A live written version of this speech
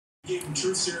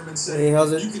Hey,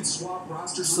 how's it?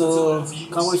 So,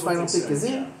 Cowboys final pick is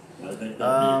in.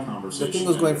 The thing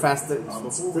was going faster. The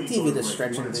TV is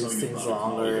stretching these things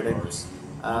longer.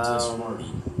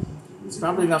 It's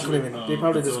probably not going to even. They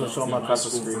probably just going to show them across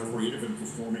the screen.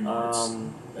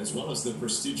 As well as the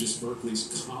prestigious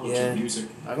Berkeley's College Yeah, of Music.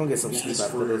 I'm going to get some sleep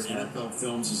after this, man. NFL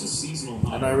Films is a seasonal.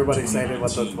 I know everybody's excited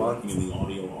about the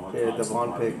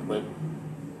Vaughn pick, but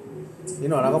you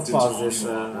know what? I'm going to pause this. I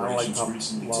don't like how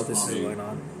while this is going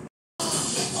on.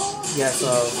 Yeah,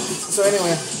 so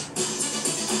anyway,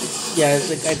 yeah,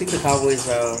 I think the Cowboys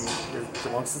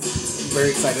very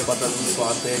excited about the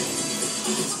Swan pick.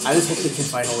 I just hope they can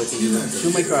find a way to use them.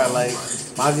 Shoemaker I like,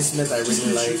 Mozzie Smith I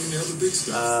really like,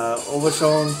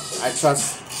 Overshown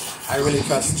I really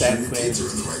trust Dan Quinn,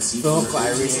 Philip I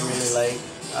really like.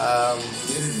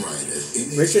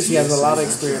 Richards, he has a lot of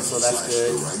experience, so that's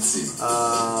good.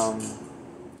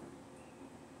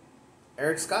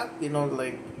 Eric Scott, you know,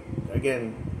 like,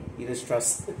 again, you just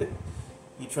trust.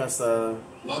 You trust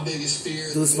my biggest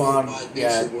fear Deuce Vaughn.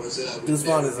 Yeah, Deuce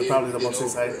Vaughn is probably the most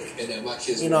exciting.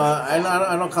 You know,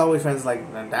 I know Cowboys fans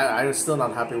like that. I'm still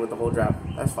not happy with the whole draft.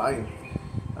 That's fine,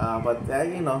 but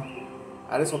you know,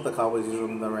 I just hope the Cowboys use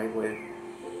them the right way.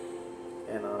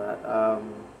 And all that.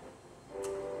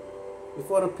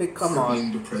 Before the pick come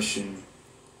on, depression,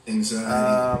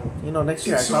 anxiety. you know, next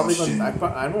year I probably gonna.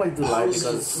 I don't like to do live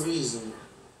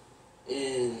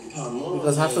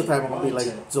because half the time I'm gonna be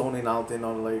like zoning out, you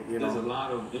know, like, you know. There's a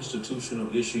lot of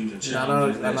institutional issues and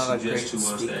challenges that suggest to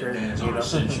us that fans are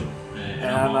essential.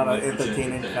 And I'm not an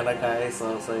entertaining kind of guy,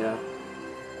 so yeah.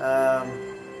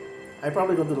 I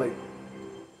probably gonna do like.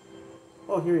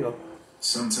 Oh, here you go.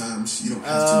 Sometimes you don't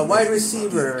have to wide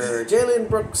receiver Jalen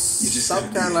Brooks,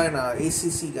 South Carolina,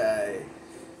 ACC guy.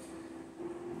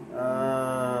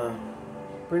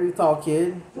 Pretty tall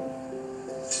kid.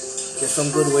 Get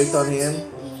some good weight on him.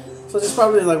 So there's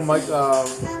probably like my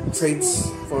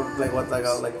traits for like what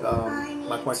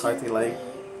Mike McCarthy like.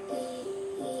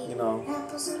 You know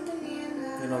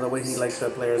the way he likes the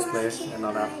players play and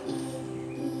all that.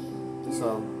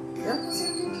 So yeah,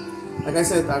 like I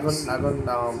said, I'm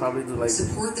gonna probably do like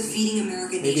support the Feeding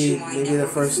America maybe the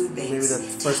first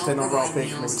 10 overall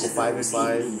pick, maybe go 5 and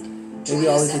 5, maybe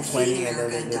all the way to 20 and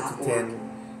then get to 10.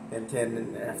 And 10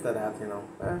 and after that, you know,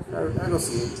 I don't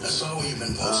see it. I saw what you've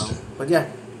been posting. But yeah.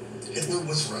 Hitler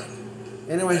was right.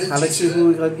 Anyway, let's see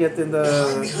who we're gonna get in the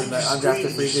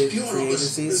undrafted free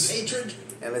agencies,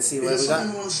 and let's see what we got.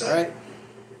 All right,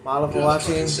 mahalo for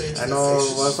watching. I know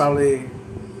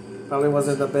probably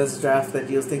wasn't the best draft that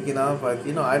you was thinking of, but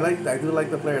you know, I do like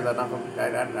the players. I'm not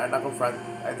gonna front.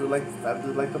 I do like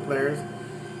the players.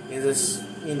 It's just,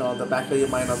 you know, the back of your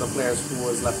mind of the players who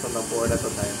was left on the board at the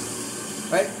time.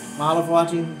 Right? Mahalo for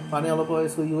watching. Funny all the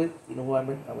boys, who you with? You know who I'm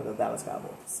with? I'm with the Dallas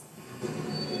Cowboys.